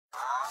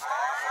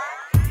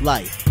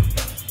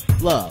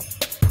life, love,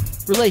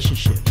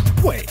 relationships.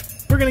 Wait,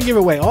 we're gonna give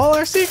away all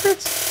our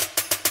secrets?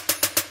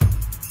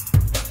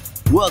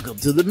 Welcome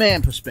to the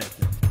Man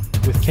Perspective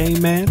With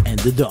K-Man and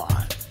the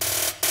Dawn.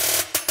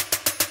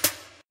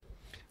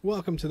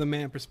 Welcome to the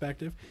Man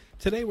Perspective.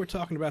 Today we're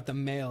talking about the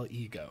male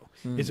ego.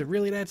 Is it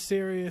really that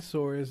serious,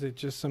 or is it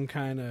just some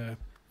kind of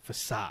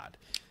facade?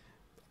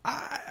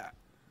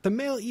 The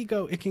male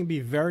ego, it can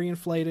be very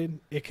inflated.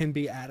 It can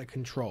be out of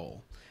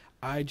control.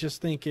 I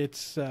just think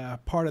it's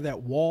part of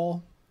that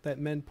wall that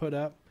men put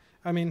up.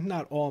 I mean,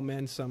 not all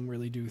men. Some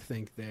really do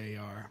think they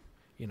are,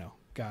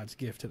 God's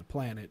gift to the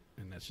planet,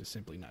 and that's just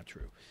simply not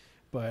true.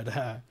 But,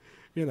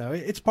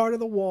 it's part of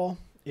the wall.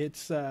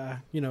 It's,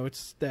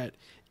 it's that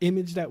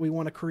image that we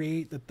want to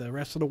create that the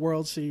rest of the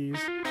world sees.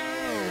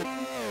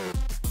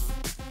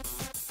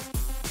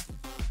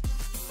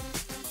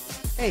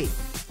 Hey,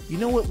 you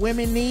know what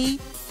women need?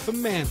 The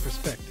Man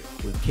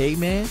Perspective With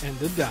K-Man and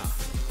the Don.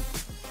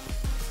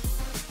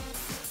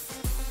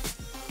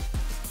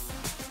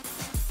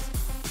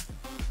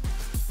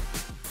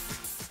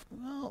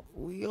 Well,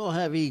 we all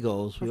have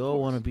egos. We all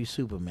want to be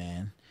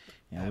Superman.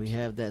 And we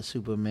have that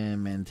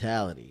Superman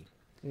mentality.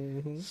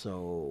 Mm-hmm.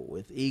 So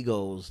with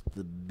egos,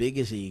 the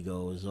biggest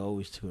ego is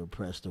always to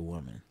impress the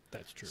woman.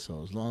 That's true.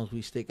 So as long as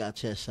we stick our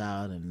chests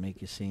out and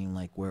make it seem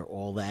like we're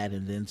all that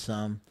and then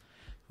some,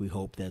 we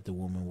hope that the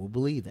woman will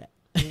believe that.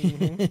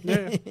 Mm-hmm.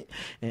 Yeah.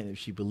 And if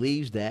she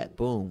believes that,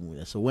 boom,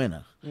 that's a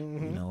winner.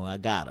 Mm-hmm. I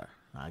got her.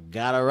 I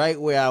got her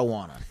right where I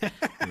want her,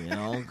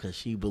 because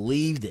she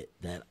believed it,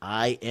 that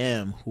I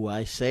am who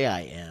I say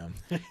I am,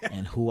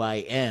 and who I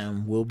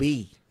am will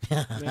be.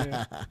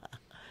 Yeah.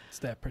 It's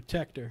that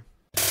protector.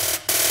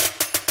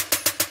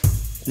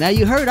 Now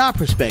you heard our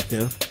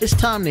perspective. It's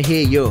time to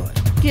hear yours.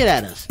 Get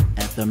at us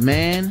at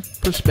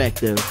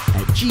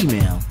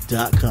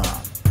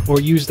themanperspective@gmail.com. Or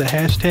use the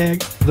hashtag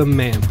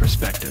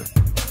 #TheManPerspective.